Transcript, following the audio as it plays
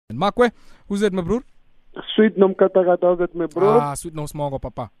Makwe, who's it, my bro? Sweet no mkatakata, my bro. Sweet no smogo,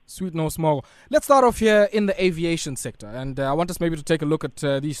 papa. Sweet no smogo. Let's start off here in the aviation sector. And I want us maybe to take a look at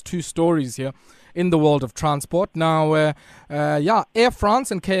these two stories here in the world of transport. Now, Air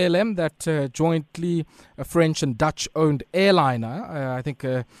France and KLM, that jointly French and Dutch-owned airliner, I think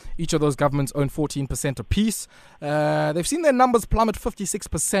each of those governments own 14% apiece. They've seen their numbers plummet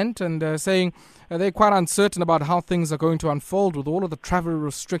 56% and saying they're quite uncertain about how things are going to unfold with all of the travel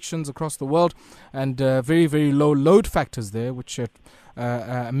restrictions across the world and very, very low load factors there, which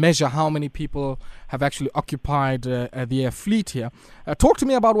measure how many people have actually occupied the air fleet here. Talk to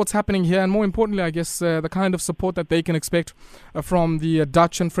me about what's happening here, and more importantly, I guess, the kind of support that they can expect from the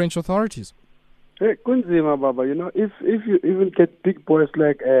Dutch and French authorities. Hey, Kunzima, Baba, if you even get big boys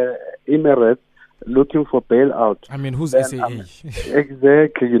like Emirates looking for bailout. I mean, who's SAA?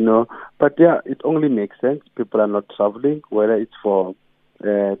 Exactly, But yeah, it only makes sense. People are not traveling, whether it's for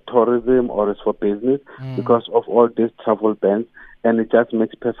tourism or it's for business, because of all these travel bans. And it just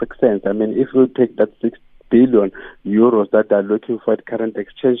makes perfect sense. I mean, if you take that 6 billion euros that they're looking for at current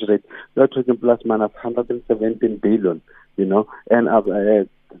exchange rate, you're talking plus minus 117 billion, and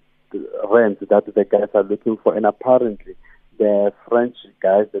rent that the guys are looking for. And apparently, the French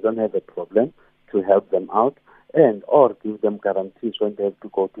guys, they don't have a problem to help them out and or give them guarantees when they have to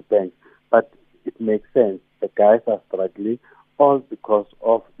go to banks. But it makes sense. The guys are struggling all because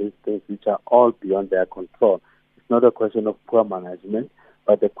of these things which are all beyond their control. Not a question of poor management,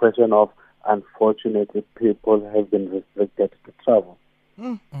 but a question of, unfortunately, people have been restricted to travel.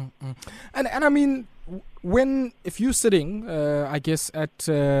 And I mean, if you're sitting, I guess, at,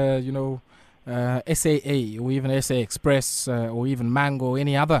 SAA or even SA Express or even Mango or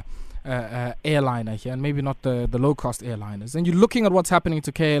any other airliner here, and maybe not the low-cost airliners, and you're looking at what's happening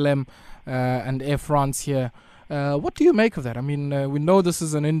to KLM and Air France here, what do you make of that? I mean, we know this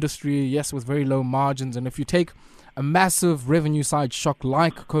is an industry, yes, with very low margins, and if you take a massive revenue side shock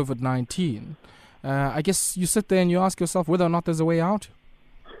like COVID-19, I guess you sit there and you ask yourself whether or not there's a way out.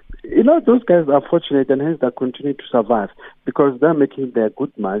 Those guys are fortunate and hence they continue to survive because they're making their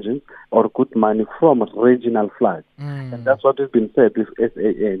good margins or good money from regional flights. And that's what has been said with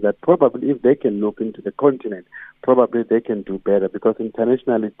SAA, that probably if they can look into the continent, probably they can do better because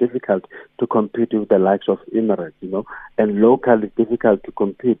internationally it's difficult to compete with the likes of Emirates, and locally it's difficult to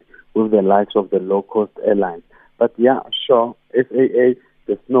compete with the likes of the low-cost airlines. But yeah, sure, SAA,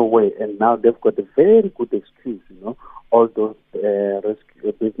 there's no way. And now they've got a very good excuse, all those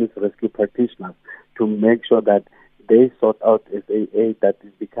business rescue practitioners to make sure that they sort out SAA, that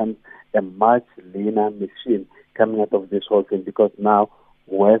it becomes a much leaner machine coming out of this whole thing because now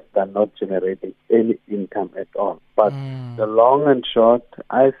West are not generating any income at all. But the long and short,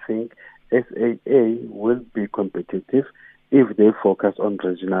 I think SAA will be competitive if they focus on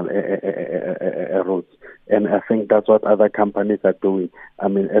regional routes. And I think that's what other companies are doing. I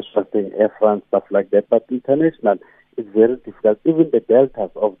mean, as I saying, Air France, stuff like that. But international, it's very difficult. Even the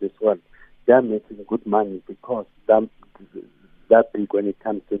deltas of this one, they're making good money because they're big when it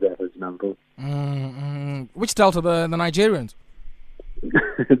comes to the regional routes. Which delta, the Nigerians?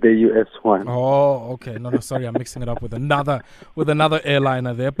 The US one. Oh, okay. No, sorry, I'm mixing it up with another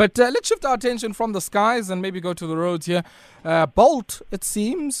airliner there. But let's shift our attention from the skies and maybe go to the roads here. Bolt, it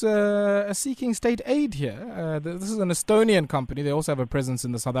seems, are seeking state aid here. This is an Estonian company. They also have a presence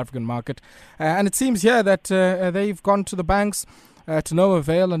in the South African market. And it seems here that they've gone to the banks to no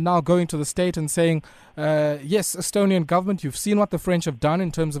avail and now going to the state and saying, yes, Estonian government, you've seen what the French have done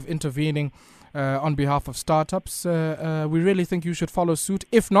in terms of intervening on behalf of startups. We really think you should follow suit.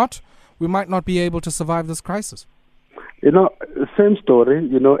 If not, we might not be able to survive this crisis. Same story,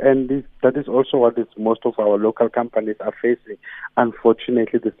 and that is also what most of our local companies are facing.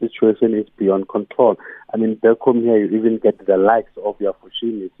 Unfortunately, the situation is beyond control. I mean, back home here, you even get the likes of your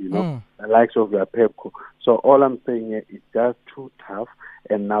Fushinis, the likes of your Pepco. So all I'm saying here is just too tough.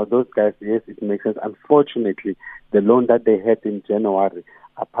 And now those guys, yes, it makes sense. Unfortunately, the loan that they had in January,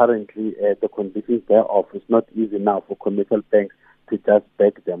 apparently the conditions thereof is not easy now for commercial banks to just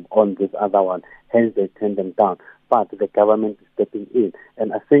back them on this other one. Hence, they turn them down. But the government is stepping in.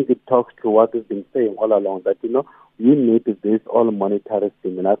 And I think it talks to what we've been saying all along, that, we need this all monetary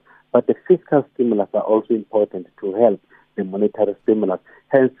stimulus, but the fiscal stimulus are also important to help the monetary stimulus.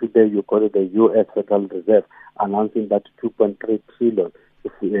 Hence, today you got the U.S. Federal Reserve announcing that 2.3 trillion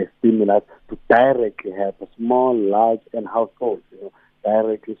stimulus to directly help small, large, and households,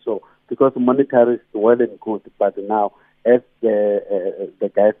 directly so. Because monetary is well and good, but now as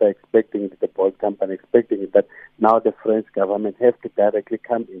the guys are expecting, the Bolt company expecting it, that now the French government has to directly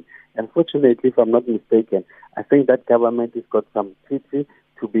come in. Unfortunately, if I'm not mistaken, I think that government has got some pity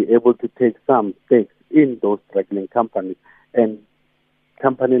to be able to take some stakes in those struggling companies. And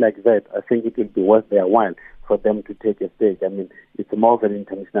company like that, I think it will be worth their while for them to take a stake. I mean, it's more of an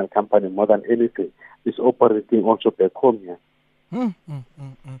international company more than anything. It's operating also back home here.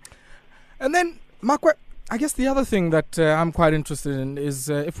 And then, Makwe, I guess the other thing that I'm quite interested in is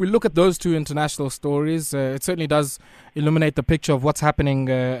if we look at those two international stories, it certainly does illuminate the picture of what's happening,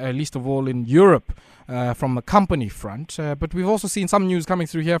 least of all in Europe, from the company front. But we've also seen some news coming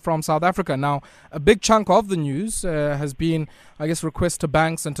through here from South Africa. Now, a big chunk of the news has been, I guess, requests to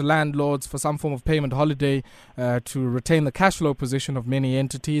banks and to landlords for some form of payment holiday to retain the cash flow position of many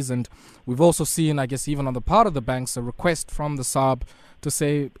entities. And we've also seen, I guess, even on the part of the banks, a request from the SARB to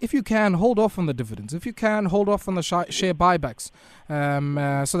say, if you can, hold off on the dividends. If you can, hold off on the share buybacks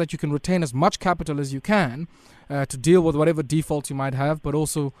so that you can retain as much capital as you can to deal with whatever defaults you might have, but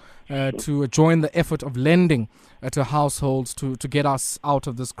also to join the effort of lending to households to get us out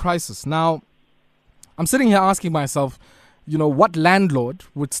of this crisis. Now, I'm sitting here asking myself, what landlord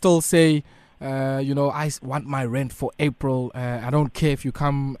would still say, I want my rent for April. I don't care if you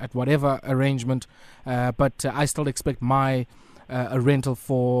come at whatever arrangement, but I still expect my a rental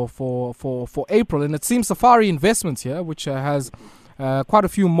for April. And it seems Safari Investments here, which has quite a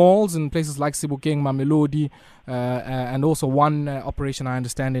few malls in places like Sebokeng, Mamelodi, and also one operation I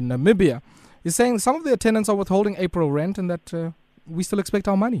understand in Namibia, is saying some of their tenants are withholding April rent and that we still expect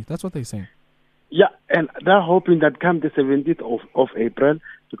our money. That's what they're saying. Yeah, and they're hoping that come the 17th of April,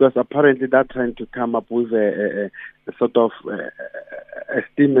 because apparently they're trying to come up with a sort of a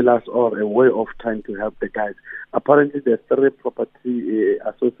stimulus or a way of trying to help the guys. Apparently the three property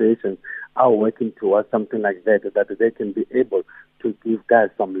associations are working towards something like that they can be able to give guys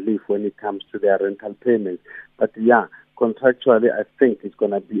some relief when it comes to their rental payments. But yeah, contractually I think it's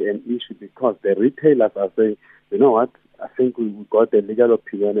going to be an issue, because the retailers are saying, you know what, I think we got a legal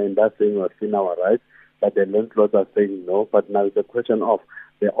opinion and that's saying we're in our rights, but the landlords are saying no. But now it's a question of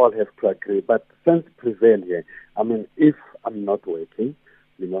they all have to agree. But sense prevail here. I mean, if I'm not working,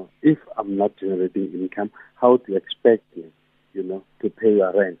 if I'm not generating income, how do you expect me, to pay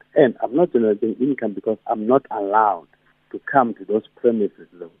your rent? And I'm not generating income because I'm not allowed to come to those premises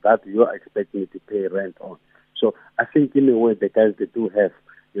that you're expecting me to pay rent on. So I think in a way the guys, they do have,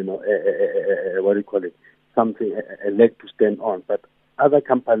 what do you call it, something, a leg to stand on. But other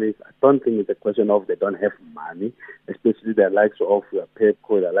companies, I don't think it's a question of they don't have money, especially the likes of your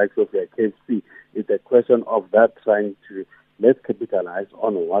Pepco, the likes of your KFC. It's a question of that trying to, let's capitalize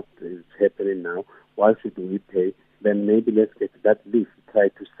on what is happening now. Why should we pay? Then maybe let's get that lease, try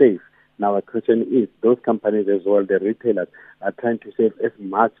to save. Now, a question is, those companies as well, the retailers, are trying to save as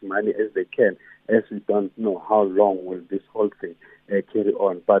much money as they can, as we don't know how long will this whole thing carry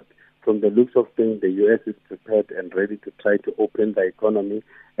on. But from the looks of things, the U.S. is prepared and ready to try to open the economy.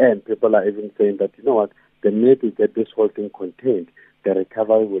 And people are even saying that, the minute we get this whole thing contained, the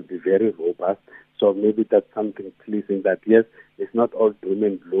recovery will be very robust. So maybe that's something pleasing, that yes, it's not all doom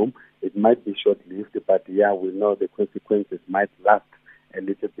and gloom. It might be short-lived, but yeah, we know the consequences might last a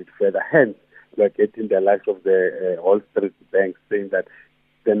little bit further. Hence, we're getting the likes of the Wall Street banks saying that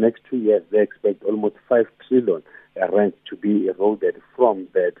the next 2 years they expect almost 5 trillion rent to be eroded from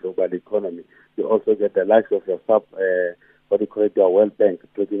the global economy. You also get the likes of your your World Bank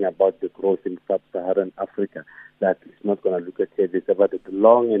talking about the growth in sub-Saharan Africa, that it's not going to look okay. But the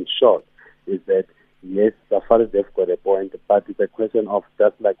long and short is that, yes, so far as they've got a point, but it's a question of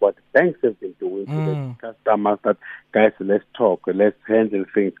just like what banks have been doing to the customers, that, guys, let's talk, let's handle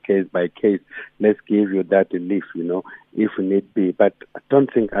things case by case, let's give you that relief, if need be. But I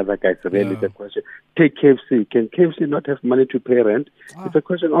don't think other guys really the question. Take KFC. Can KFC not have money to pay rent? It's a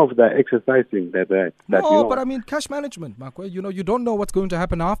question of the exercising that. But I mean, cash management, Makwe, you don't know what's going to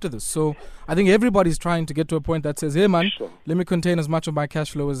happen after this. So I think everybody's trying to get to a point that says, hey, man, let me contain as much of my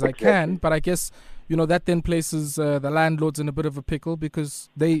cash flow as I can. But I guess, that then places the landlords in a bit of a pickle, because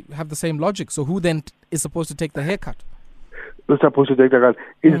they have the same logic. So who then is supposed to take the haircut? Who's supposed to take the haircut?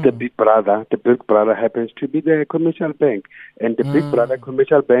 Is the big brother. The big brother happens to be the commercial bank. And the big brother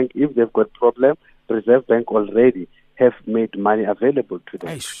commercial bank, if they've got problem, Reserve Bank already have made money available to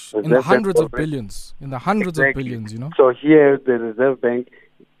them. In the hundreds of billions. Of billions, So here the Reserve Bank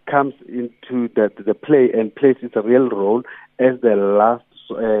comes into the play and plays its real role as the last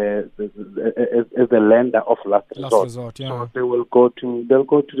as the lender of last resort. So they'll go to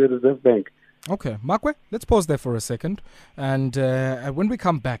the Reserve Bank. Okay, Makwe, let's pause there for a second. And when we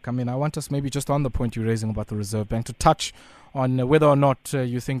come back, I want us maybe just on the point you're raising about the Reserve Bank to touch on whether or not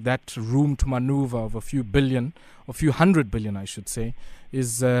you think that room to maneuver of a few billion, or a few hundred billion, I should say,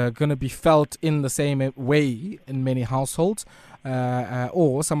 is going to be felt in the same way in many households.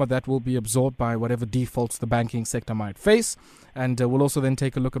 or some of that will be absorbed by whatever defaults the banking sector might face. And we'll also then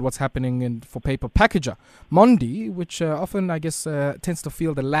take a look at what's happening for paper packager Mondi, which often, I guess, tends to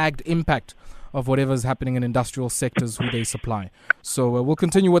feel the lagged impact of whatever's happening in industrial sectors who they supply. So we'll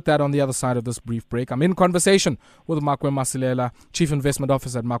continue with that on the other side of this brief break. I'm in conversation with Makwe Masilela, Chief Investment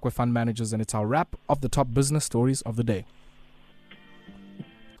Officer at Makwe Fund Managers, and it's our wrap of the top business stories of the day.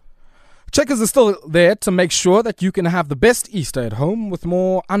 Checkers is still there to make sure that you can have the best Easter at home with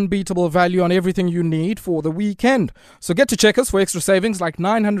more unbeatable value on everything you need for the weekend. So get to Checkers for extra savings like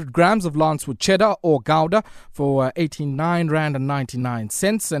 900 grams of Lancewood cheddar or Gouda for 89 Rand and 99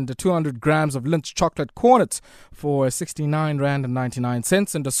 cents, and 200 grams of Lindt chocolate cornets for 69 Rand and 99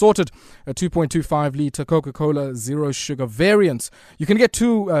 cents, and assorted 2.25 litre Coca-Cola zero sugar variants. You can get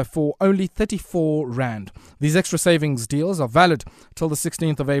two for only 34 Rand. These extra savings deals are valid till the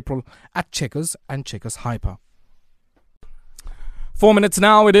 16th of April at Checkers and Checkers Hyper. 4 minutes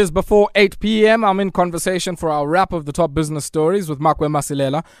now, it is before 8 p.m. I'm in conversation for our wrap of the top business stories with Makwe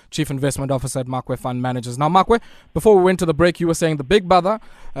Masilela, Chief Investment Officer at Makwe Fund Managers. Now, Makwe, before we went to the break, you were saying the big brother,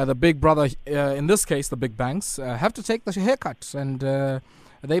 in this case, the big banks, have to take the haircut, and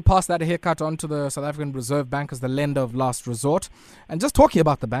they pass that haircut on to the South African Reserve Bank as the lender of last resort. And just talking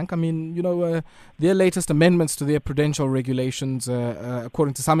about the bank, I mean, their latest amendments to their prudential regulations,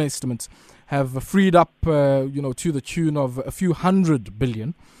 according to some estimates, have freed up, to the tune of a few 100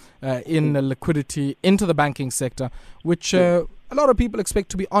 billion in liquidity into the banking sector, which a lot of people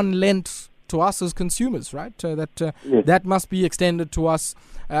expect to be on lent to us as consumers, right? That must be extended to us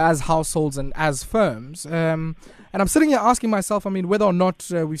as households and as firms. And I'm sitting here asking myself, I mean, whether or not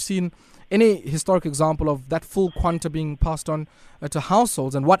we've seen any historic example of that full quanta being passed on to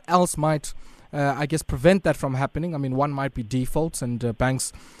households, and what else might, prevent that from happening. I mean, one might be defaults, and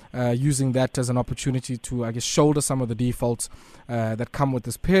banks using that as an opportunity to, shoulder some of the defaults that come with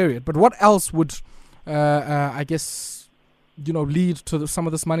this period. But what else would, lead to some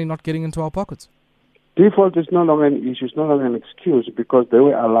of this money not getting into our pockets? Default is no longer an issue, it's no longer an excuse, because they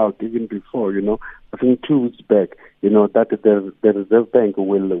were allowed even before, I think 2 weeks back, that the Reserve Bank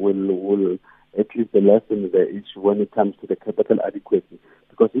will at least lessen the issue when it comes to the capital adequacy.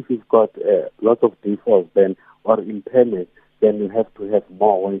 Because if you've got lots of defaults then or impairments, then you have to have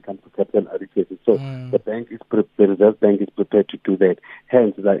more when it comes to capital adequacy. So the Reserve Bank is prepared to do that.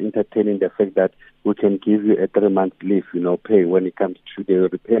 Hence, they're entertaining the fact that we can give you a 3-month leave, pay when it comes to the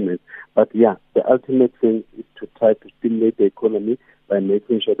repayments. But the ultimate thing is to try to stimulate the economy by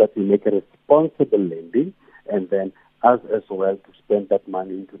making sure that we make a responsible lending, and then us as well to spend that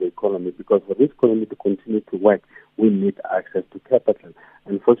money into the economy. Because for this economy to continue to work, we need access to capital.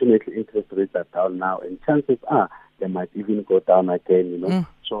 Unfortunately, interest rates are down now, and chances are they might even go down again,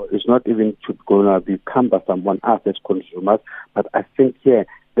 So it's not even going to be cumbersome on us as consumers, but I think here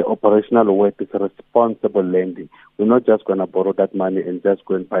the operational work is responsible lending. We're not just going to borrow that money and just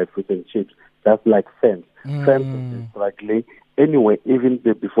go and buy fruit and chips, just like firms. Firms have been struggling. Anyway, even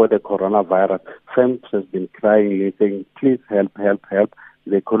before the coronavirus, firms has been crying, saying, please help.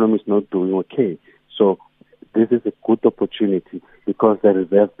 The economy is not doing okay. So this is a good opportunity because the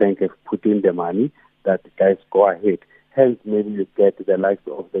Reserve Bank has put in the money that guys go ahead. Hence, maybe you get the likes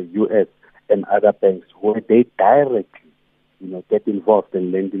of the U.S. and other banks where they directly, get involved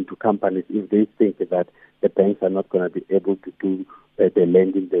in lending to companies if they think that the banks are not going to be able to do the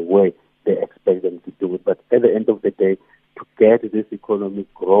lending the way they expect them to do it. But at the end of the day, to get this economy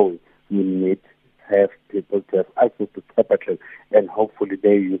growing, you need to have people to have access to capital, and hopefully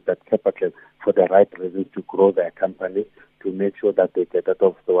they use that capital for the right reasons to grow their companies, to make sure that they get out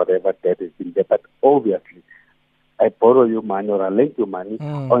of whatever debt is in there. But obviously, I borrow you money or I lend you money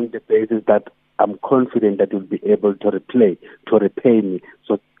on the basis that I'm confident that you'll be able to repay me.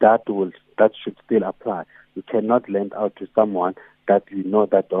 So that should still apply. You cannot lend out to someone that you know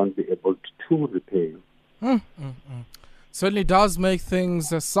that don't be able to repay you. Certainly does make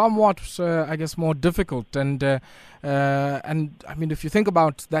things somewhat, more difficult. And I mean, if you think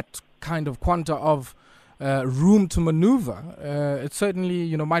about that kind of quanta of room to maneuver, it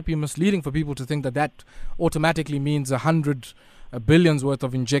certainly, might be misleading for people to think that automatically means 100 billions worth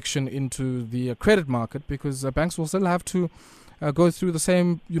of injection into the credit market, because banks will still have to go through the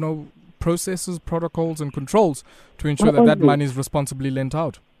same, processes, protocols and controls to ensure that money is responsibly lent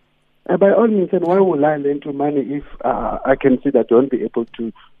out. By all means, and why will I lend you money if I can see that you won't be able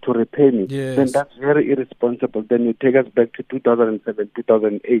to repay me? Yes. Then that's very irresponsible. Then you take us back to 2007,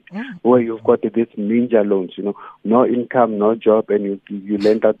 2008, where you've got these ninja loans, no income, no job, and you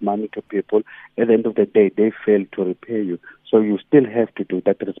lend out money to people. At the end of the day, they fail to repay you. So you still have to do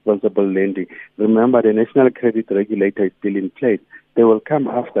that responsible lending. Remember, the National Credit Regulator is still in place. They will come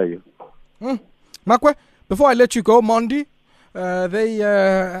after you. Makwe, before I let you go, Mondi, they,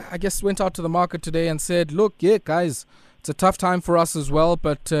 I guess, went out to the market today and said, look, yeah, guys, it's a tough time for us as well,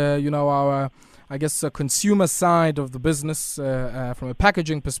 but, our, I guess, consumer side of the business, from a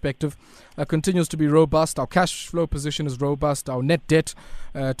packaging perspective, continues to be robust. Our cash flow position is robust. Our net debt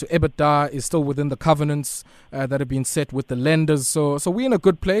to EBITDA is still within the covenants that have been set with the lenders. So we're in a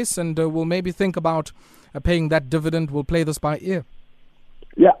good place, and we'll maybe think about paying that dividend. We'll play this by ear.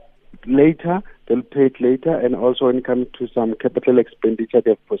 Yeah. Later, they'll pay it later, and also when it comes to some capital expenditure,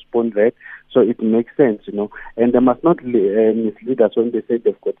 they've postponed that, so it makes sense, and they must not mislead us when they say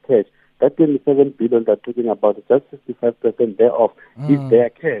they've got cash. That 27 billion they're talking about is just 65% thereof is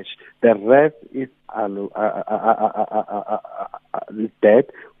their cash. The rest is debt,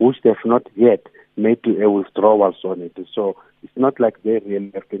 which they've not yet made a withdrawals on it. So it's not like they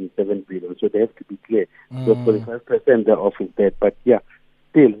really have 27 billion, so they have to be clear. So 45% thereof is debt, but yeah.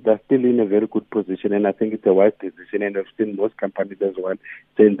 They're still in a very good position, and I think it's a wise decision. And I've seen most companies as well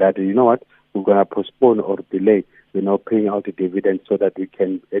saying that, you know what, we're going to postpone or delay, paying out a dividend so that we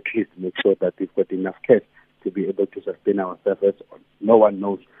can at least make sure that we've got enough cash to be able to sustain ourselves. No one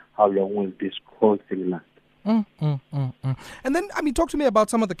knows how long will this whole thing last. And then, talk to me about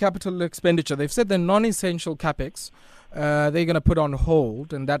some of the capital expenditure. They've said the non-essential capex they're going to put on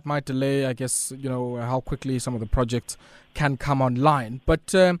hold, and that might delay, I guess, how quickly some of the projects can come online.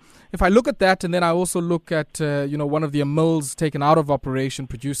 But if I look at that, and then I also look at, one of the mills taken out of operation,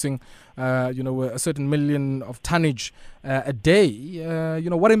 producing, a certain million of tonnage a day,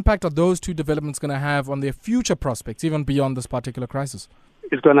 what impact are those two developments going to have on their future prospects, even beyond this particular crisis?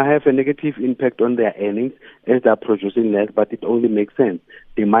 It's going to have a negative impact on their earnings as they're producing less, but it only makes sense.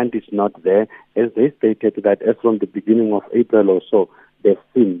 Demand is not there. As they stated that as from the beginning of April or so, they've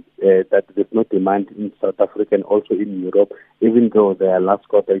seen that there's no demand in South Africa and also in Europe, even though their last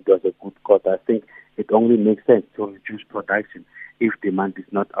quarter it was a good quarter. I think it only makes sense to reduce production if demand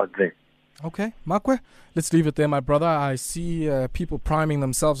is not out there. Okay, Makwe, let's leave it there, my brother. I see people priming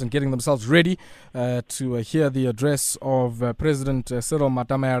themselves and getting themselves ready to hear the address of President Cyril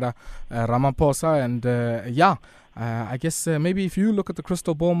Matamela Ramaphosa. And I guess maybe if you look at the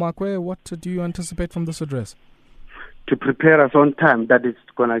crystal ball, Makwe, what do you anticipate from this address? To prepare us on time, that it's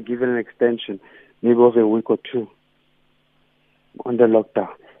going to give an extension, maybe of a week or two on the lockdown.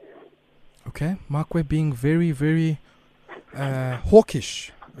 Okay, Makwe being very, very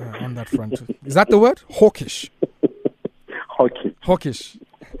hawkish. On that front. Is that the word? Hawkish. Hawkish.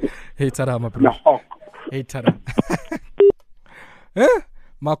 Hey, tada, my bro. No. Hey, tada.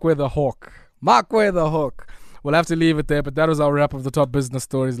 Makwe the Hawk. Makwe the Hawk. We'll have to leave it there, but that was our wrap of the top business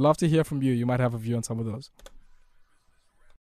stories. Love to hear from you. You might have a view on some of those.